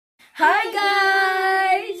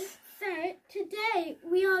Hi guys! So today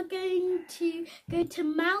we are going to go to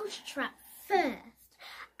Mousetrap first,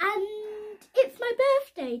 and it's my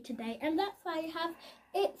birthday today, and that's why I have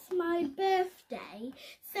it's my birthday.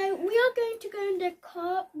 So we are going to go in the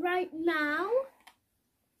car right now.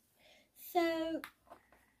 So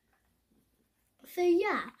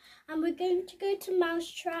yeah, and we're going to go to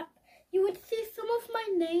Mousetrap. You would see some of my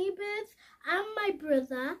neighbours and my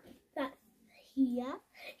brother that's here.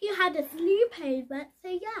 He had a sleepover, so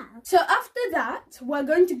yeah. So after that, we're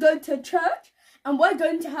going to go to church and we're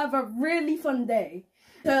going to have a really fun day.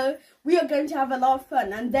 So we are going to have a lot of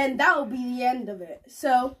fun, and then that will be the end of it.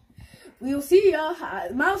 So we'll see you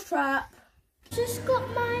at Mousetrap. Just got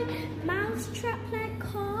my Mousetrap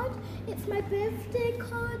card. It's my birthday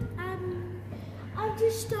card, and I'm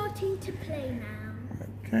just starting to play now.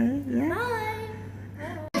 Okay, yeah. Bye.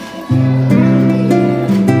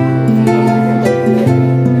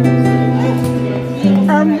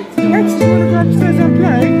 Next, you want to go upstairs and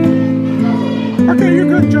play? Okay, you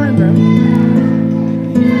can join them.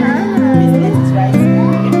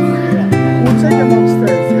 We'll take them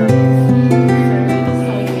upstairs, yeah.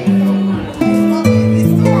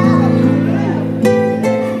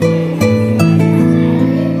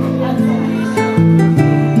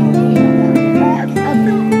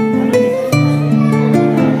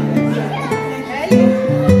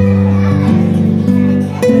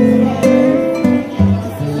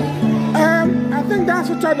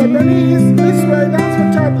 Benny is this way, that's for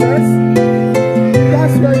toddlers.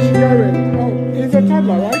 That's where she's going. Oh, it's a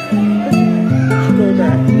toddler, right? She go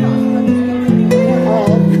there.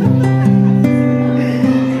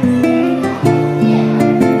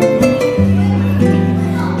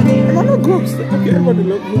 Another groups. Okay, everybody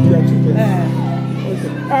look their children.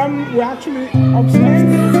 Okay. We're actually upstairs.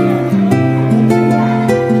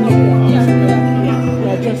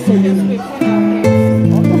 Yeah, just so you know.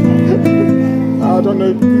 I don't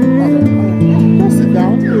know. Just sit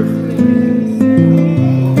down.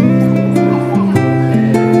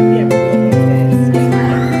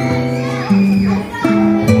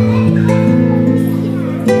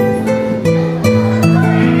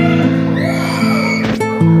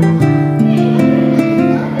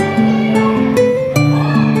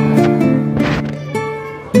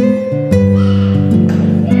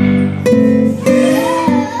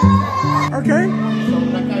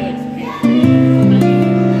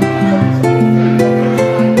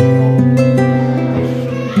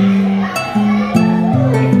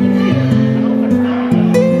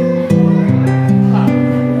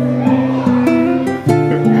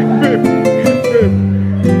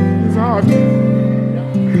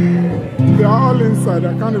 I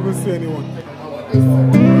can't even see anyone.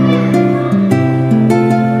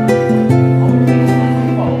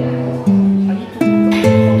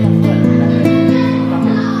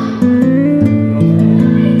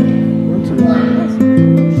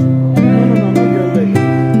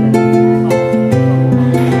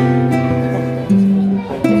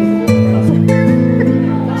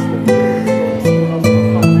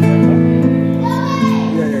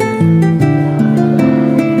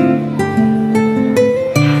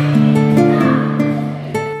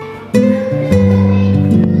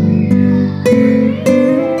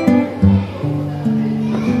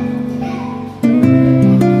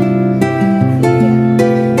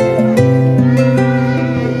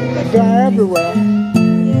 Everywhere.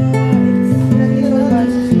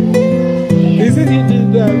 Is it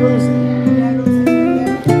the rose?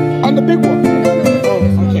 On the big one? Oh,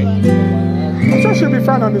 okay. I'm sure she'll be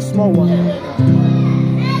fine on the small one.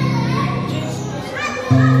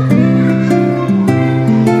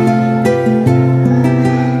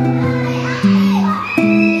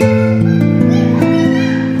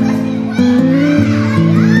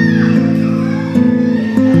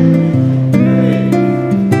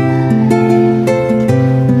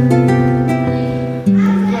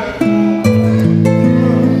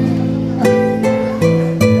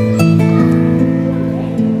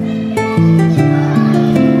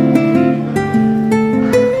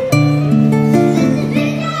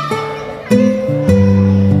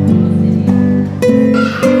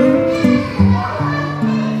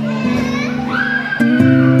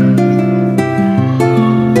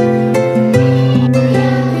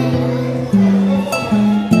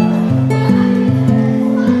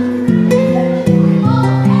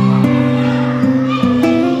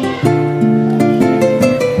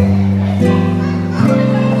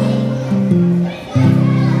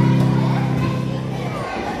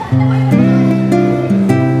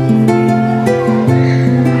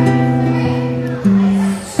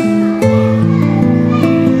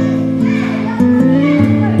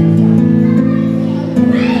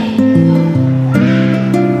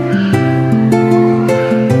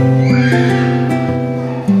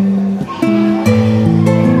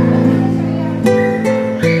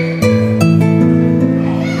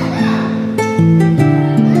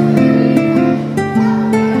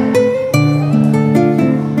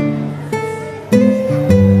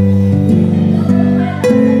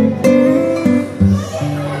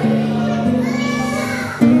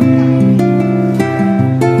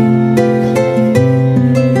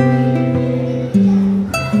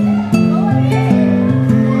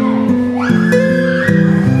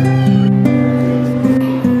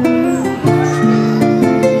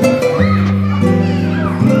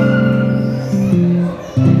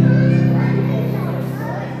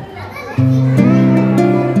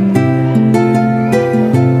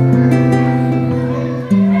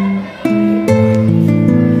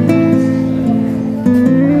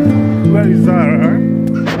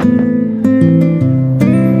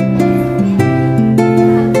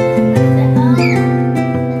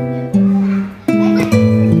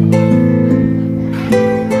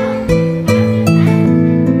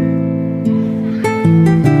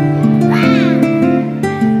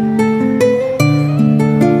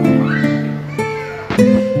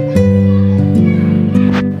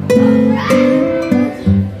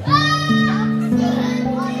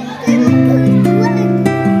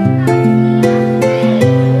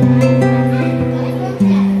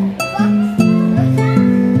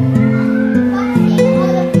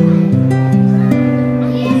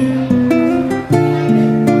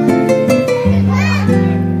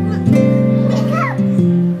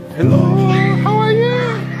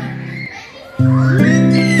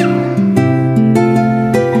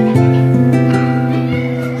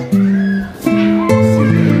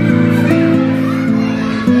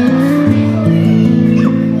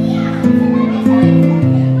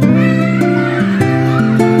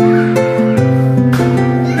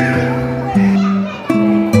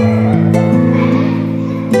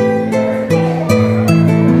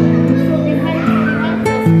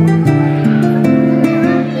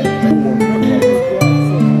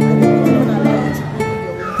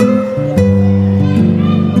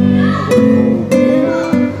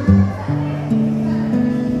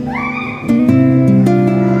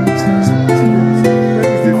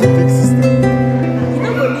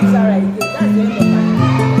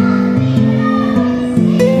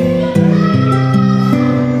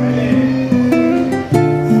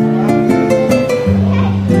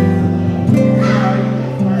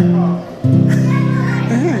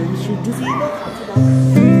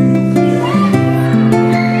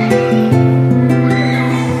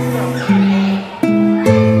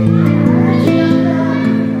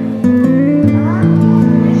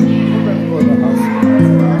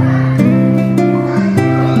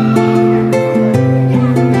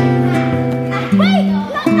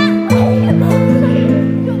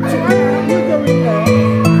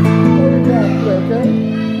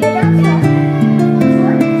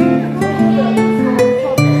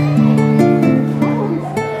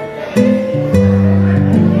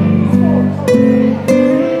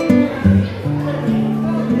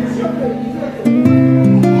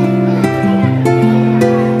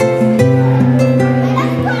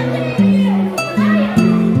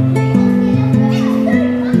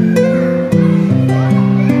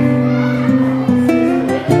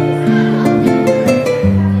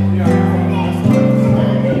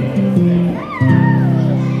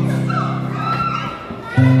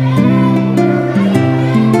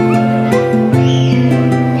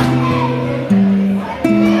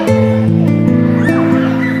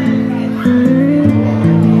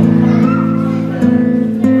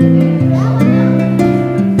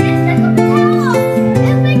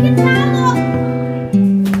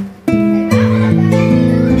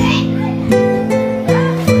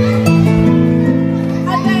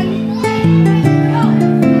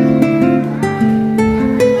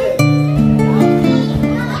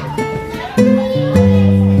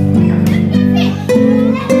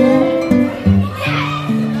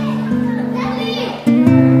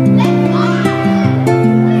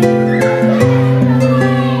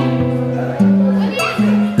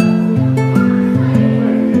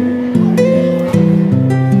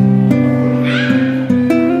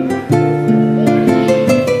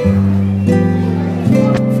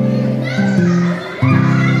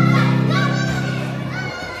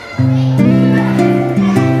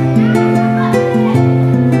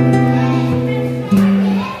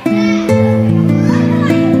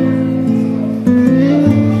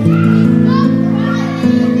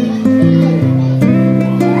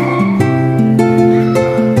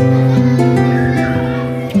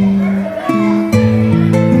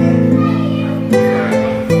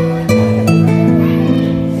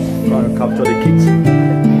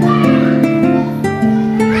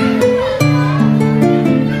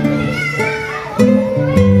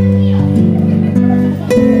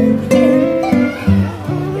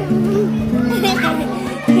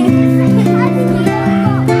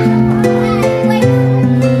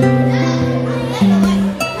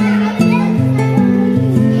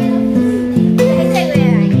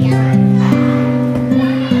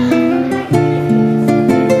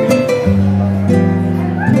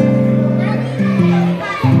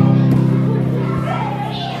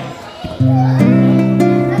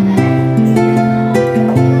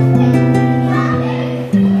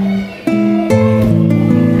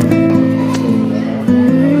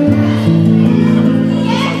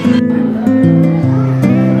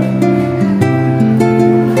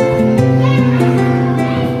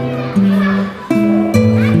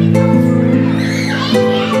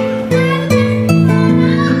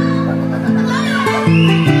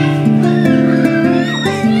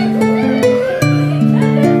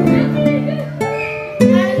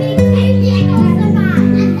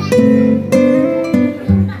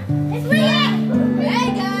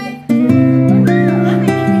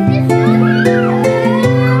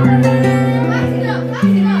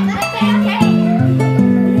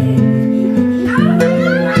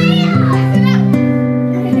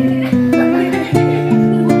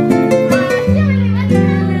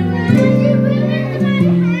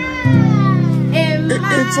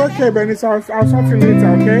 It's okay, Benny. I'll sort it later,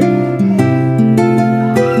 okay?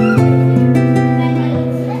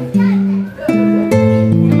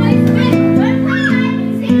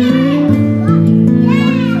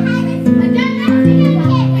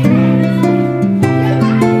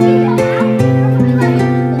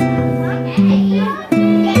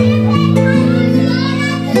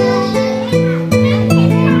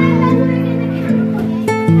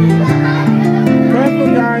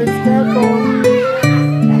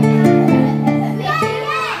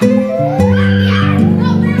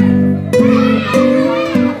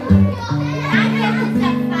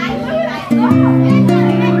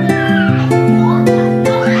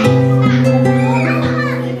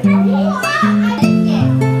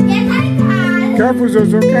 Careful,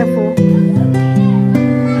 Zozo, careful.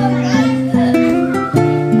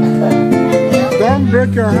 Don't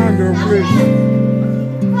break your hand, though, please.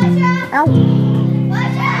 Ow!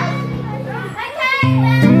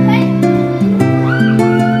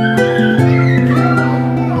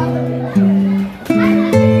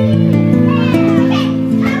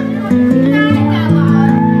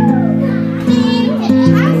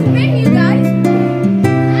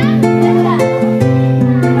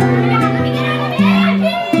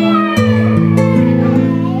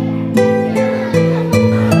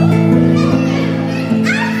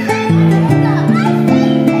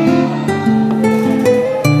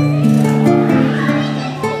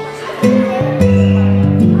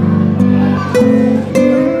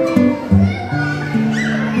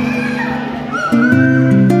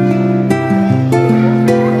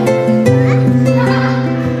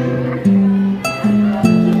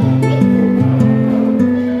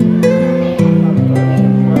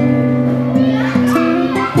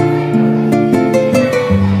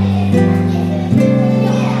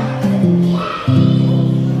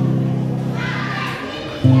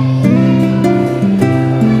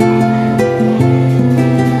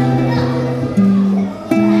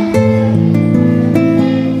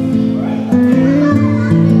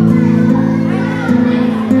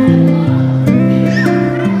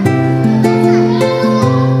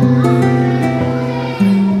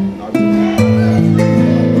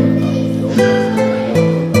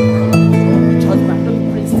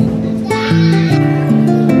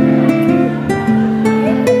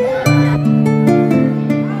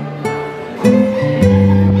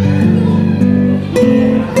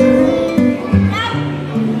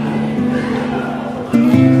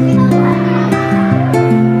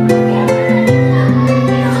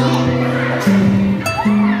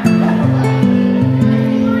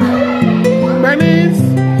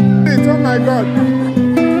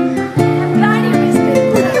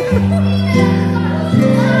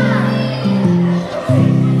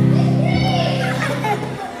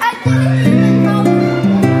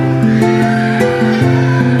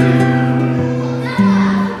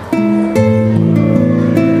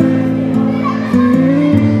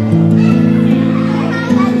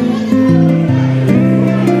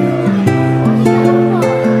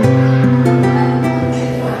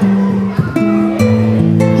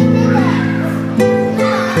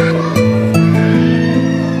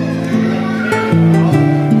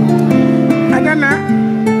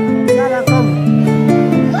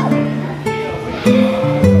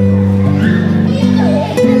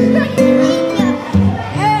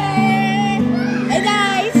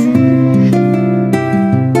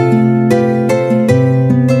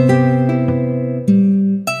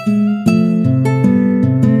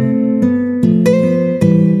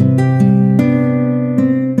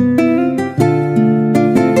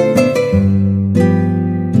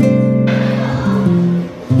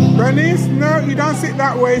 Bernice, no, you don't sit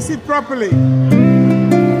that way. Sit properly.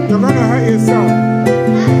 You're going to hurt yourself.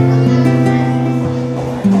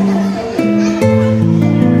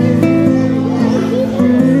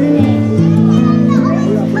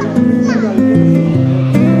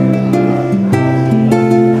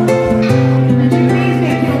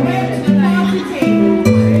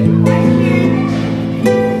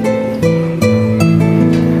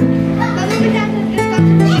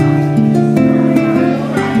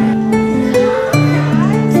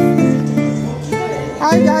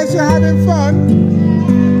 Hi guys, you're having fun?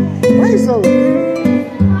 Why is so?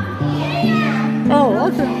 Oh,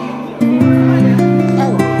 okay.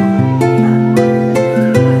 Oh.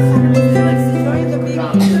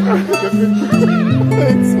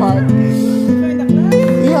 It's fine.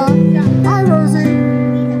 Yeah. Hi Rosie.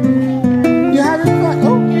 You having fun?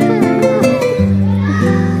 Oh.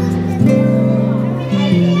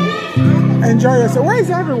 Enjoy yourself. Where is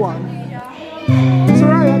everyone?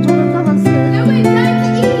 Soraya, do you want to come and see?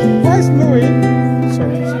 Where's Louis?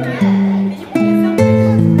 Sorry.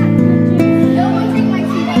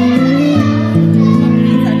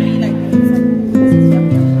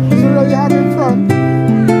 So are you having fun?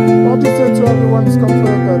 What do you say to everyone who's come for your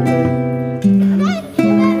birthday?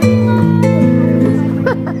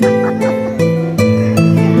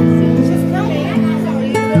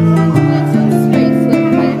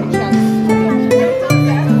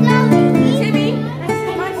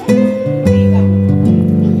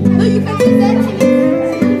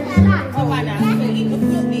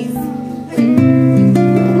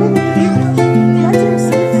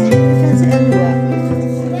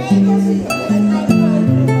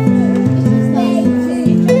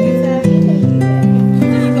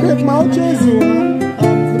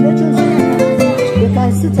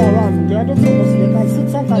 Sit around. The other folks, they can sit,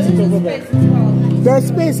 some can sit over there. There's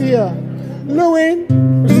space here. Louis,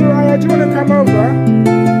 Soraya, do you want to come over?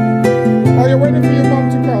 Are you waiting for your mom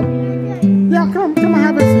to come? Yeah, come and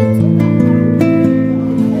have a seat.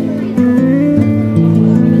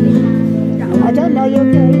 I don't know, you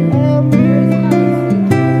okay?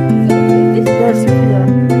 There's here.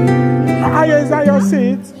 Aya, is that your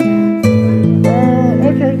seat?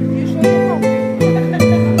 Okay.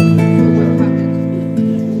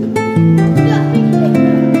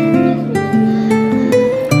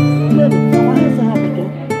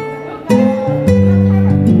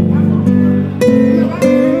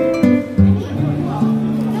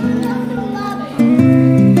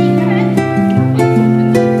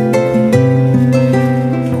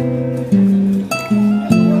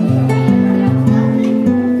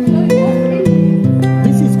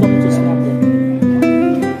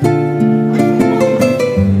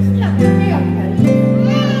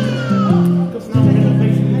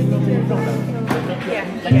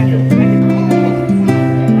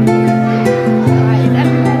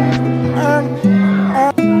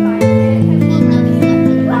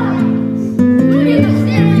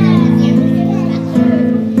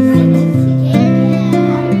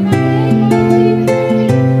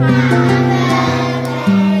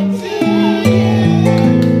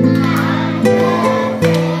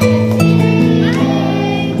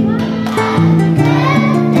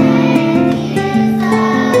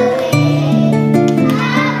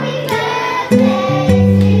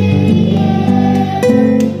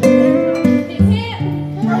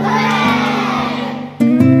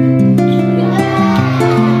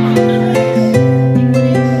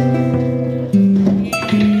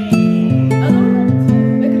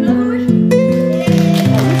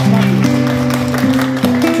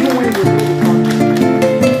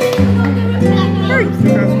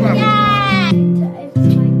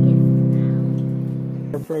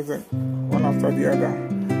 Present one after the other.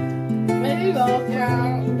 There you go,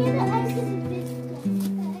 girl.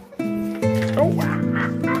 Oh wow!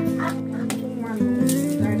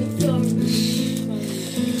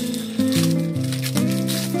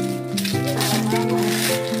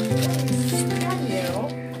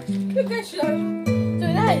 Look at you. So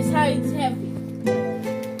that is how it's heavy.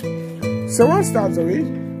 So what's that, Zoe?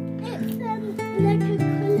 It's like a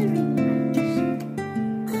colouring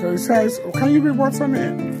book. So it says, oh, can you read what's on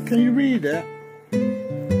it? Can you read it?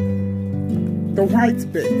 The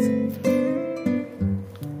white bit.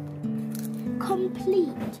 Complete.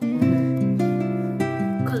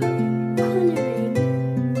 Colouring.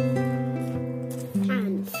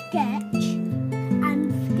 And sketch.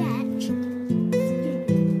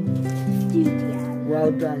 Studio.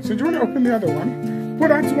 Well done. So do you want to open the other one? Put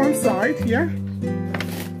that to one side, yeah?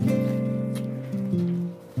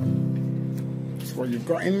 That's what you've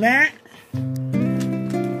got in there.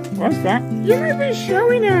 What's that? You're not even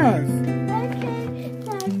showing us. Okay,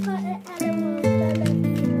 so I've got a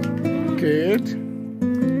Good.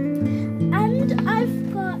 And I've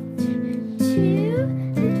got 2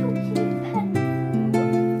 little pink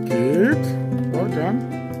pencils. Good. Well done.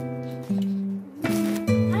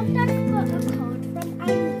 And I've got a card from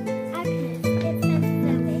Agnes. It says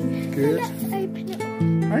Zoe. Good. So let's open it up.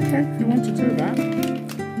 Okay, if you want to do that.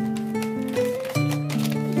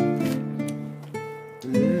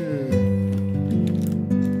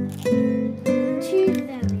 To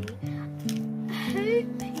Zoe. Hope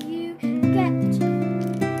you get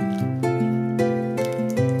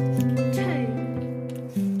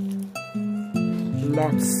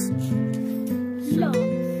Lots. lots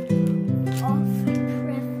of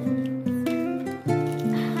presents.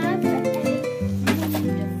 Have a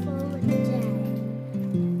wonderful day.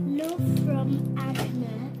 Love from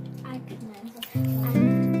Agnes and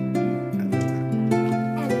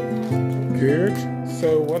Eleanor. Good. So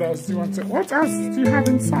what else do you want to? What else do you have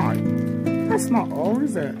inside? That's not all,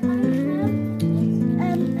 is it? I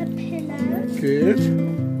have a pillow. Good.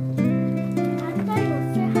 And I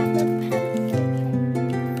also have a pencil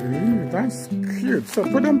case. Ooh, that's cute. So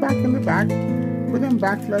put them back in the bag. Put them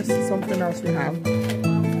back. Let's see something else we have.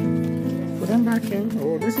 Put them back in.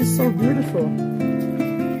 Oh, this is so beautiful.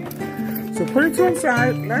 So put it to one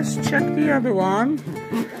side. Let's check the other one.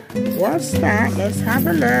 What's that? Let's have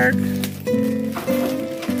a look.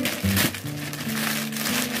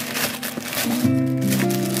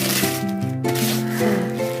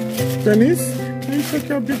 Denise, can you take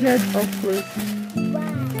your big head off, please?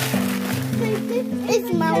 Wow. So this is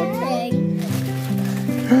melting.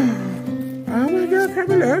 Oh my God, have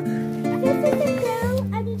a look. This is a girl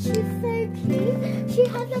and she's so cute. She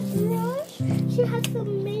has a brush, she has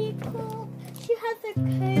some makeup, she has a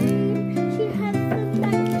comb, she has some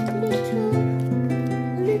like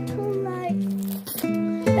little like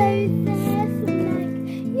bows there, some like,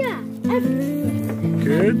 yeah, everything.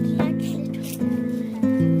 Good. Like little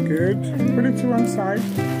Good. Put it to one side.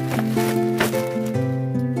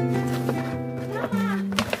 Mama.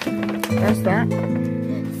 What's that?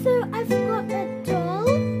 So I've got a doll.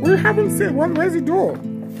 We haven't seen one. Where's the door?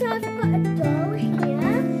 So I've got a doll here.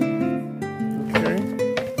 Okay.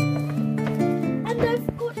 And I've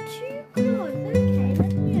got 2 cards. Okay,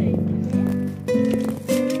 let me open it.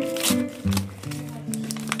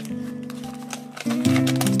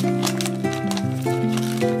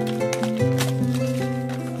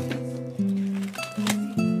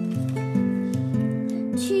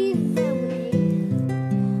 To Zoe,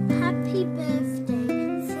 happy birthday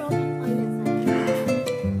from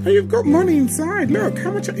Oliver. Hey, you've got money inside. Look,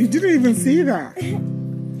 how much? You didn't even see that.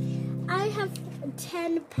 I have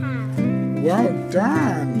 £10. Well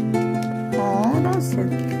done. Oh, that's so.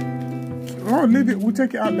 Oh, leave it. We'll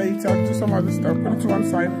take it out later. Do some other stuff. Put it to one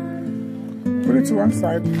side. Put it to one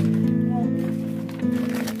side.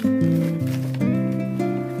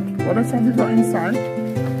 What else have you got inside?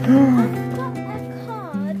 I've got a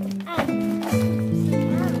card and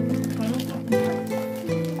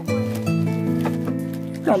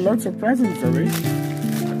You've got lots of presents, Zoe.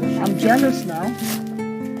 I'm jealous now.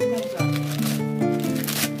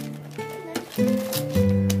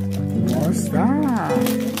 What's that?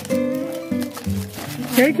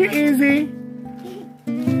 Take it easy.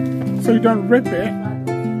 So you don't rip it.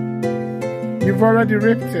 You've already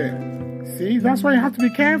ripped it. See, that's why you have to be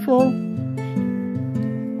careful. So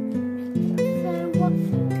what's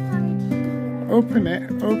inside here? Open it,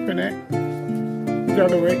 open it. The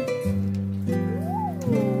other way.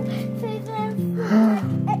 Ooh, so there's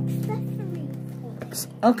accessories.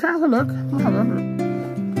 Okay, have a look. Have a look.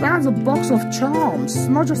 That's a box of charms. It's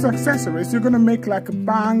not just accessories. You're gonna make like a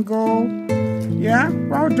bangle. Yeah,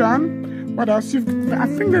 well done. What else? I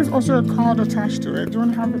think there's also a card attached to it. Do you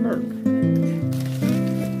want to have a look?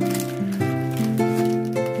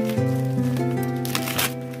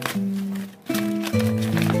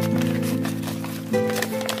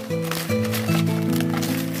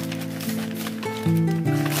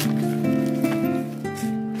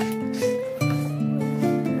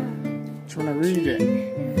 Do you want to read it?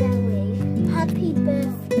 Zoe, happy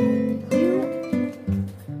birthday.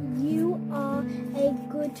 You are a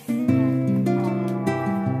good friend.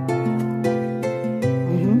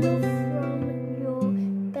 Love from your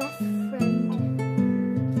best friend,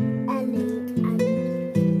 Ellie and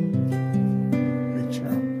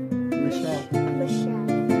Michelle. Michelle.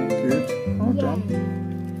 Good. Well done.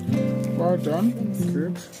 Well done.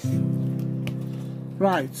 Good.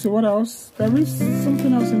 Right, so what else? There is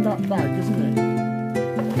something else in that bag, isn't it?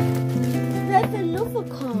 There's another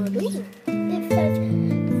card. It says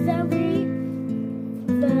Zoe,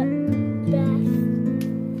 the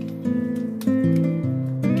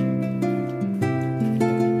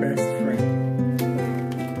Best friend.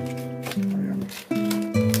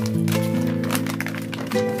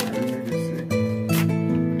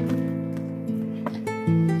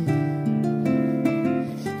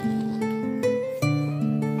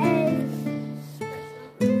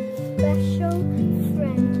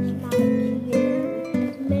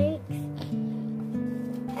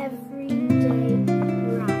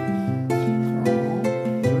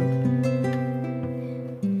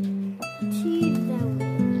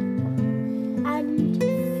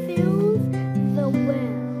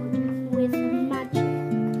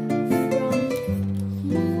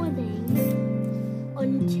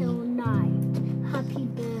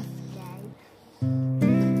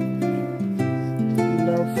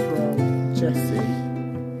 Jessie.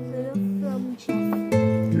 From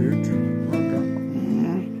Jessie. Good. Well done.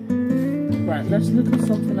 Right, let's look at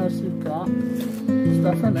something else you've got. Is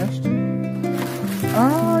that finished?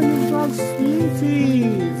 Oh, you've got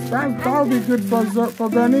sweeties. That'll be good for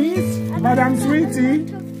Bernice. Madam Sweetie.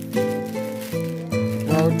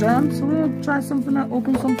 Well done. So we'll try something else,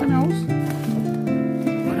 open something else.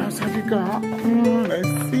 What else have you got?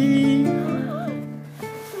 Let's see.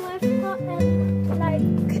 So I've got like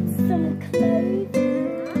some clothes.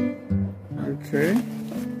 Okay.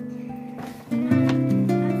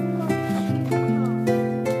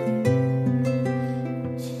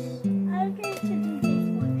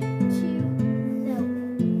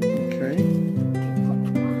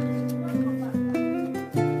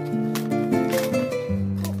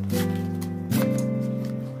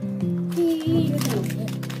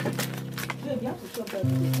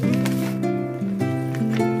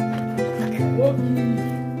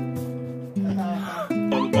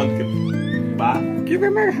 Give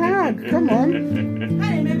him a hug, come on.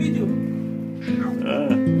 Hey, maybe do.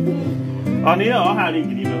 On here, or how do you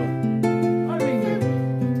get it?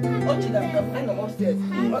 Oh, she doesn't come. I know upstairs.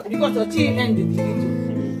 Because the tea ended the video.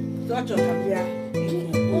 So, I just come here.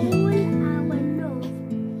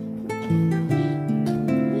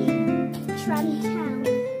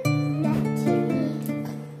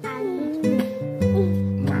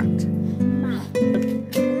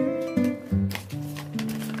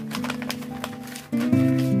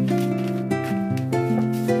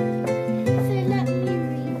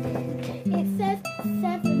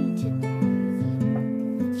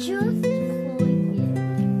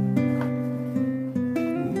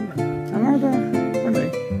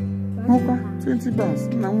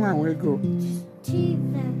 £20. Now where we go? Tea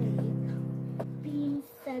Valley being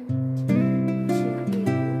sent to you to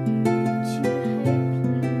hope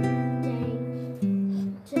your day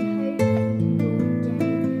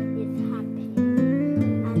is happy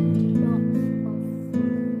and lots of fun.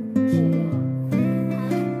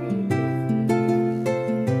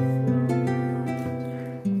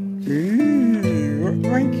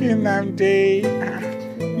 Thank you, Namdi.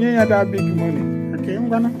 You had that big money. Okay, I'm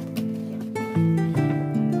gonna.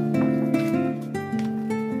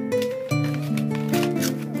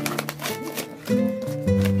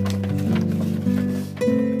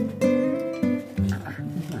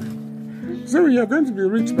 So you're going to be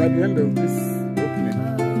rich by the end of this opening.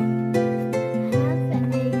 Have a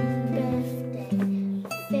birthday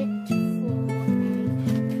fit for a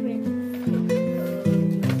prince.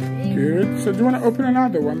 Good. So do you want to open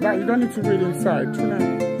another one? That you don't need to read inside. Do you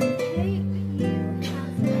wanna...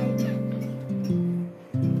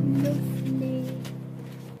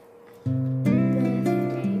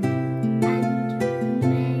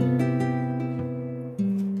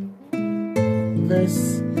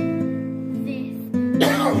 This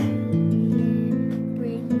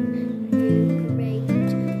bring you great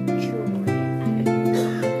joy and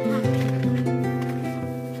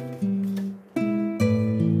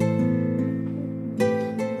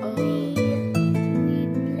we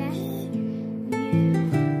bless you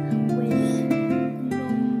with numbers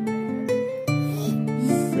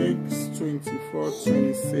 6, 24,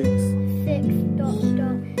 26.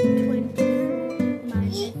 6.24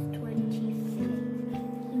 minus 26.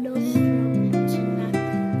 Love from Tanaka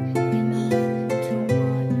plus to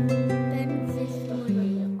 1. Spend this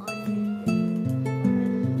money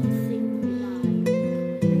on missing life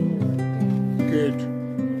in your day. Good.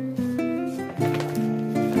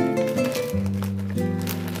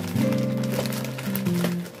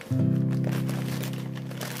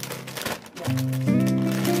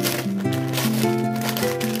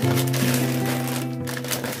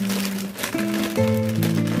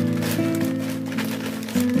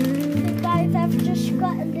 Guys, I've just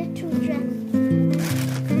got a little dress.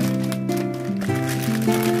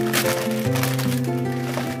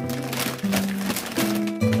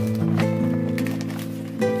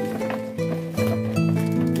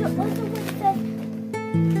 The other one said,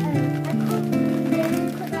 I can't do this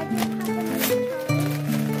because I don't have enough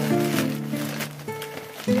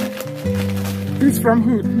time. It's from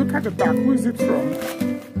who? Look at the back. Who is it from?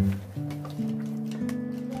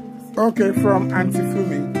 Okay, from Auntie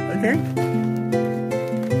Fumi. Okay?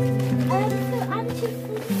 So Auntie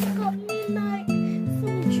Fumi's got me like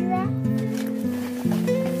some dress.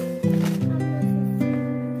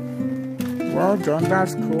 Well done.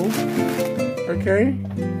 That's cool. Okay?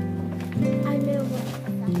 I know what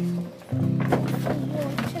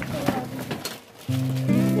watercolor.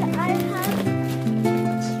 So I have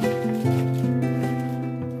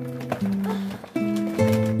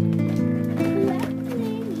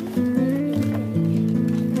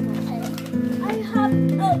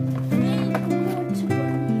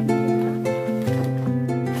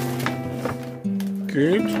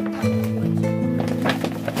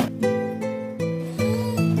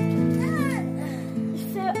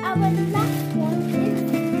our last one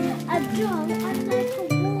is a doll and like a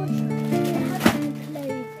wardrobe. It has some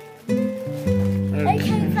clothing.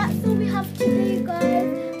 Okay, that's all we have to do, guys.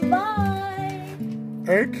 Bye.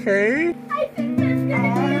 Okay. I think that's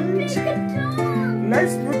gonna be a bigger doll.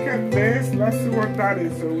 Let's look at this. Let's see what that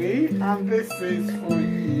is, Zoe. And this is for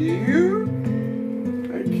you.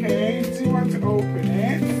 Okay, do you want to open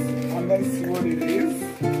it? And let's see what it is.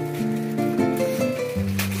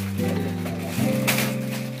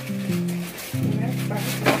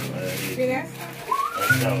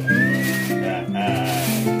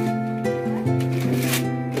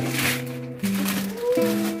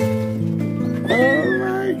 Oh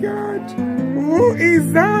my God. Who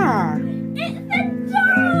is that? It's a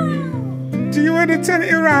doll. Do you want to turn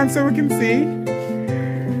it around so we can see?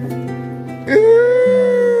 Ooh.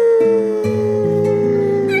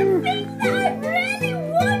 The thing that I really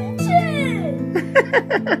wanted.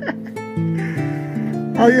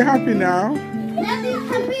 Are you happy now? Let me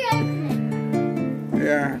happy opening.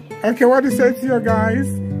 Yeah. Okay, what do you say to your guys?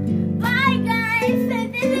 Bye, guys. So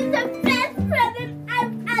this is the best present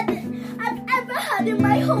I've ever had in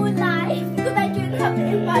my whole life because I didn't have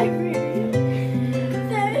it in my